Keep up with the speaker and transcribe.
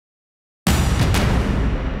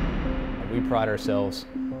We pride ourselves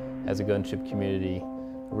as a gunship community,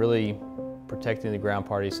 really protecting the ground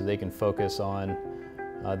party so they can focus on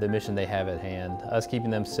the mission they have at hand. Us keeping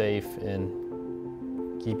them safe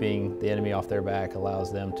and keeping the enemy off their back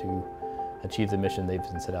allows them to achieve the mission they've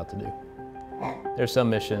been set out to do. There's some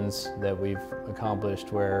missions that we've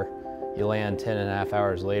accomplished where you land 10.5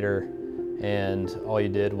 hours later and all you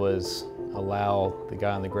did was allow the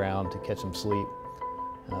guy on the ground to catch some sleep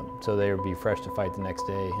so they would be fresh to fight the next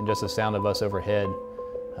day. And just the sound of us overhead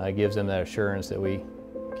gives them that assurance that we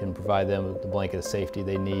can provide them with the blanket of safety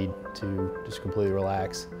they need to just completely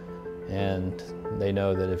relax. And they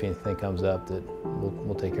know that if anything comes up that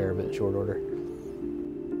we'll take care of it in short order.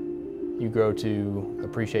 You grow to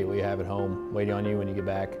appreciate what you have at home, waiting on you when you get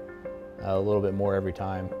back a little bit more every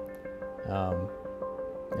time.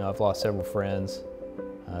 I've lost several friends,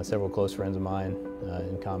 several close friends of mine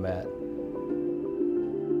in combat.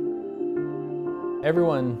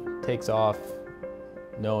 Everyone takes off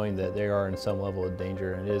knowing that they are in some level of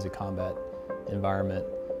danger, and it is a combat environment.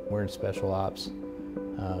 We're in special ops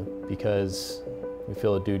because we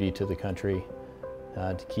feel a duty to the country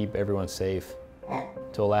to keep everyone safe,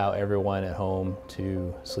 to allow everyone at home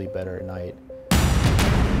to sleep better at night.